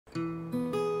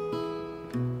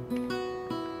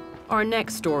Our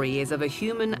next story is of a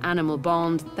human-animal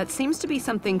bond that seems to be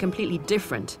something completely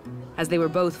different, as they were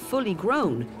both fully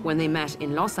grown when they met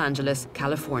in Los Angeles,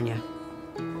 California.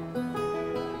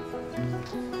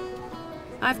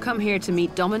 I've come here to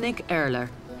meet Dominic Erler.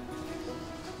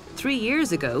 3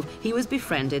 years ago, he was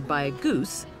befriended by a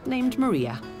goose named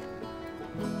Maria.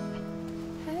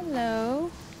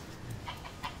 Hello.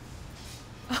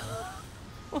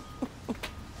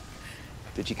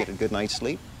 Did you get a good night's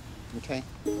sleep? Okay.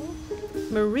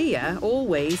 Maria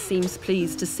always seems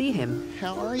pleased to see him.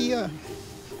 How are you?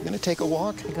 You gonna take a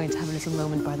walk? They're going to have a little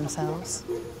moment by themselves.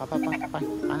 Want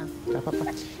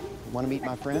to meet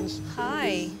my friends?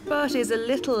 Hi. But is a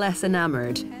little less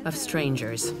enamored of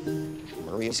strangers.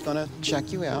 Maria's gonna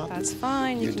check you out. That's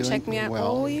fine. You You're can doing check me out well.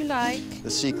 all you like.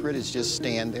 The secret is just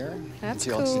stand there That's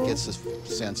until cool. she gets a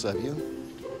sense of you.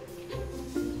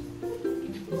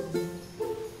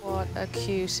 What a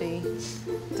cutie.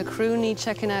 The crew need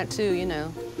checking out too, you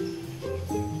know.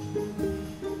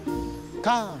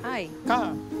 Come. Hi.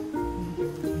 Come.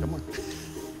 Come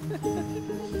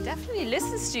on. Definitely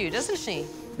listens to you, doesn't she?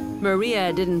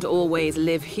 Maria didn't always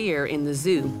live here in the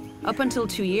zoo. Up until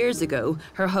 2 years ago,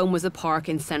 her home was a park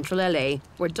in central LA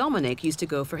where Dominic used to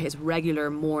go for his regular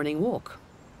morning walk.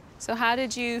 So how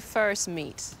did you first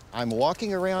meet? I'm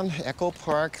walking around Echo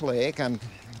Park Lake. I'm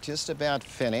just about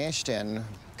finished and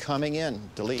coming in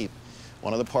to leave.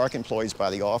 One of the park employees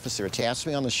by the officer taps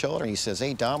me on the shoulder and he says,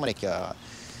 "Hey, Dominic,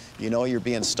 you know you're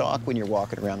being stalked when you're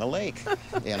walking around the lake."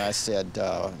 And I said,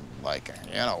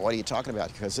 what are you talking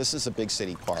about? Because this is a big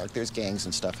city park. There's gangs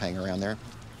and stuff hanging around there.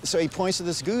 So he points to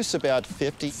this goose about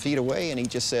 50 feet away and he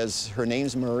just says, "Her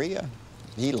name's Maria."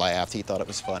 He laughed, he thought it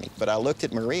was funny. But I looked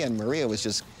at Maria and Maria was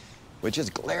just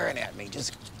glaring at me,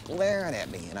 just glaring at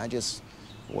me. And I just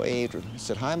waved and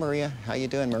said, "Hi, Maria. How you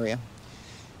doing, Maria?"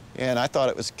 And I thought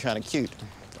it was kind of cute.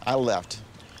 I left,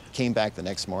 came back the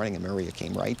next morning and Maria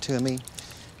came right to me,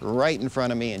 right in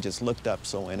front of me and just looked up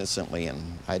so innocently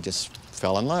and I just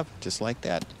fell in love, just like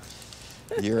that.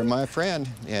 "You're my friend."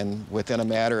 And within a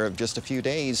matter of just a few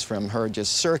days from her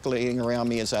just circulating around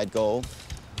me as I'd go,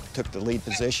 took the lead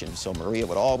position. So Maria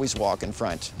would always walk in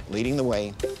front, leading the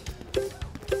way.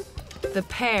 The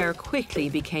pair quickly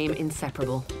became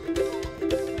inseparable.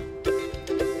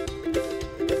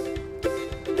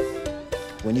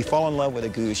 When you fall in love with a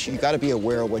goose, you got to be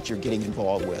aware of what you're getting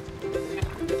involved with.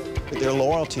 But their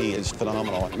loyalty is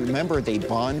phenomenal. Remember, they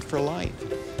bond for life.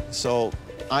 So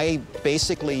I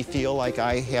basically feel like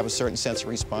I have a certain sense of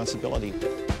responsibility.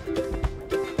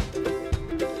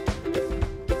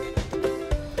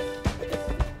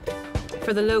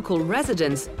 For the local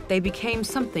residents, they became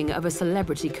something of a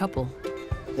celebrity couple.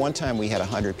 One time we had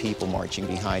 100 people marching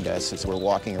behind us as we're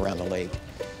walking around the lake.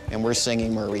 And we're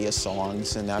singing Maria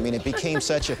songs. And I mean, it became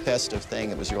such a festive thing.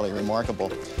 It was really remarkable.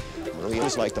 Maria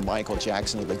was like the Michael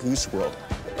Jackson of the goose world.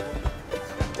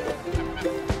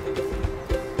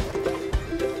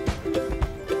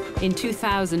 In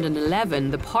 2011,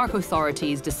 the park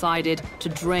authorities decided to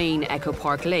drain Echo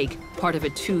Park Lake, part of a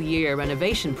 2-year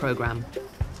renovation program.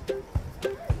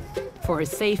 For her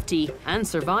safety and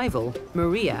survival,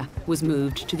 Maria was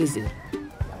moved to the zoo,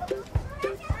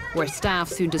 where staff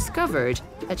soon discovered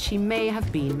that she may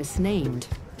have been misnamed.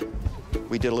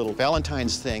 We did a little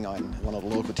Valentine's thing on one of the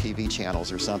local TV channels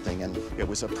or something, and it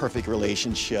was a perfect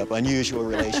relationship, unusual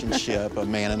relationship, a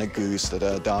man and a goose,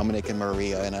 that Dominic and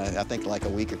Maria. And I think like a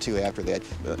week or two after that,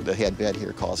 the head vet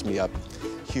here calls me up,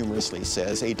 humorously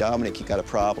says, "Hey, Dominic, you got a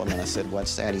problem?" And I said,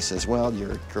 "What's that?" He says, "Well,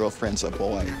 your girlfriend's a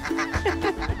boy."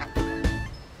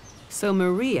 So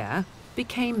Maria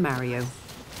became Mario.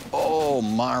 Oh,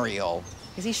 Mario.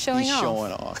 Is he showing He's off?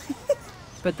 showing off.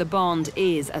 But the bond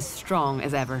is as strong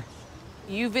as ever.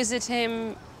 You visit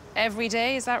him every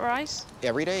day, is that right?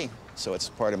 Every day. So it's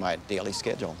part of my daily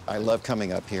schedule. I love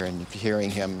coming up here and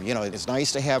hearing him. You know, it's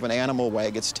nice to have an animal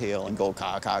wag its tail and go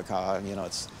caw, caw, caw. You know,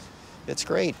 it's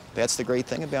great. That's the great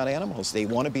thing about animals. They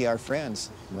want to be our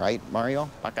friends. Right, Mario?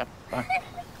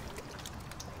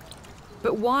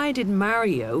 But why did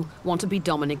Mario want to be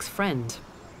Dominic's friend?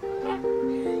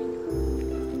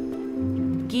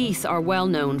 Geese are well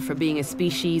known for being a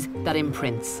species that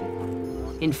imprints.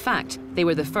 In fact, they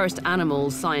were the first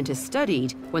animals scientists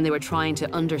studied when they were trying to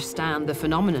understand the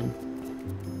phenomenon.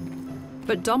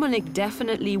 But Dominic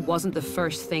definitely wasn't the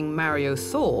first thing Mario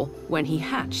saw when he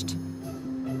hatched.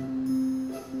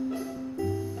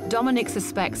 Dominic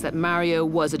suspects that Mario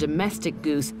was a domestic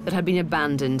goose that had been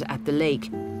abandoned at the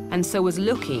lake, and so was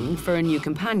looking for a new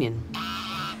companion.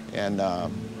 And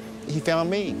he found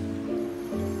me.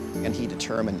 And he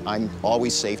determined I'm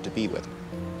always safe to be with.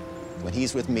 When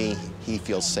he's with me, he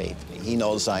feels safe. He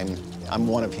knows I'm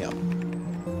one of him.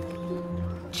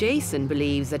 Jason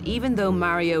believes that even though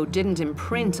Mario didn't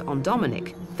imprint on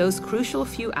Dominic, those crucial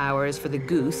few hours for the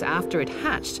goose after it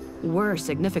hatched were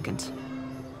significant.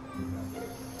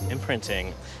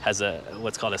 Imprinting has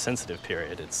what's called a sensitive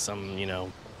period. It's some,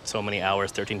 so many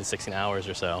hours, 13 to 16 hours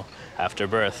or so after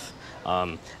birth.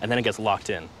 And then it gets locked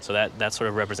in. So that sort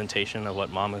of representation of what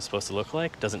mom is supposed to look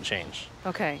like doesn't change.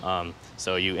 Okay.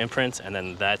 So you imprint, and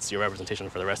then that's your representation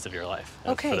for the rest of your life.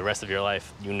 And Okay. for the rest of your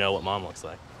life, you know what mom looks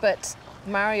like. But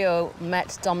Mario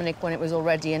met Dominic when it was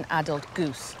already an adult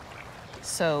goose.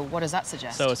 So what does that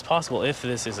suggest? So it's possible, if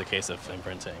this is a case of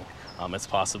imprinting, it's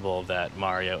possible that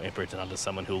Mario imprinted onto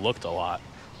someone who looked a lot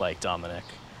like Dominic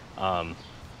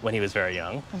when he was very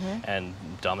young. And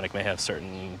Dominic may have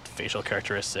certain facial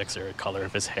characteristics or color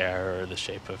of his hair or the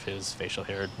shape of his facial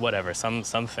hair, whatever,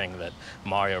 something that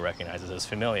Mario recognizes as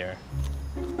familiar.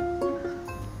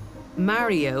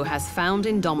 Mario has found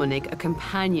in Dominic a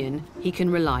companion he can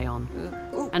rely on.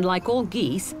 And like all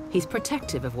geese, he's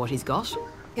protective of what he's got.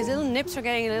 His little nips are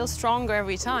getting a little stronger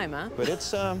every time, huh? But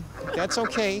that's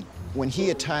okay. When he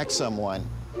attacks someone,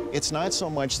 it's not so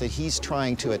much that he's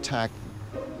trying to attack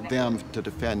them to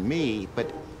defend me,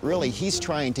 but really he's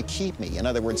trying to keep me. In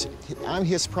other words, I'm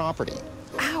his property.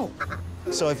 Ow!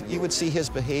 So if you would see his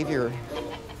behavior,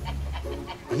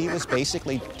 he was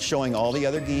basically showing all the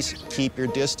other geese, keep your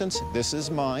distance, this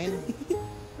is mine.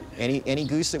 Any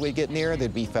goose that would get near,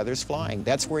 there'd be feathers flying.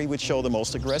 That's where he would show the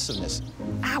most aggressiveness.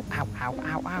 Ow, ow, ow,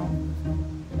 ow, ow.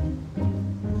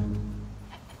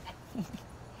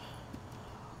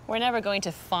 We're never going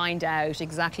to find out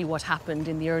exactly what happened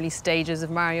in the early stages of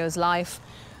Mario's life,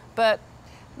 but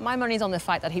my money's on the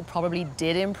fact that he probably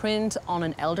did imprint on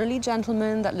an elderly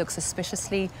gentleman that looks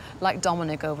suspiciously like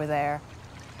Dominic over there.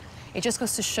 It just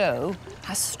goes to show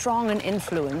how strong an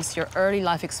influence your early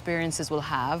life experiences will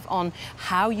have on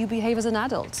how you behave as an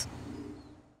adult.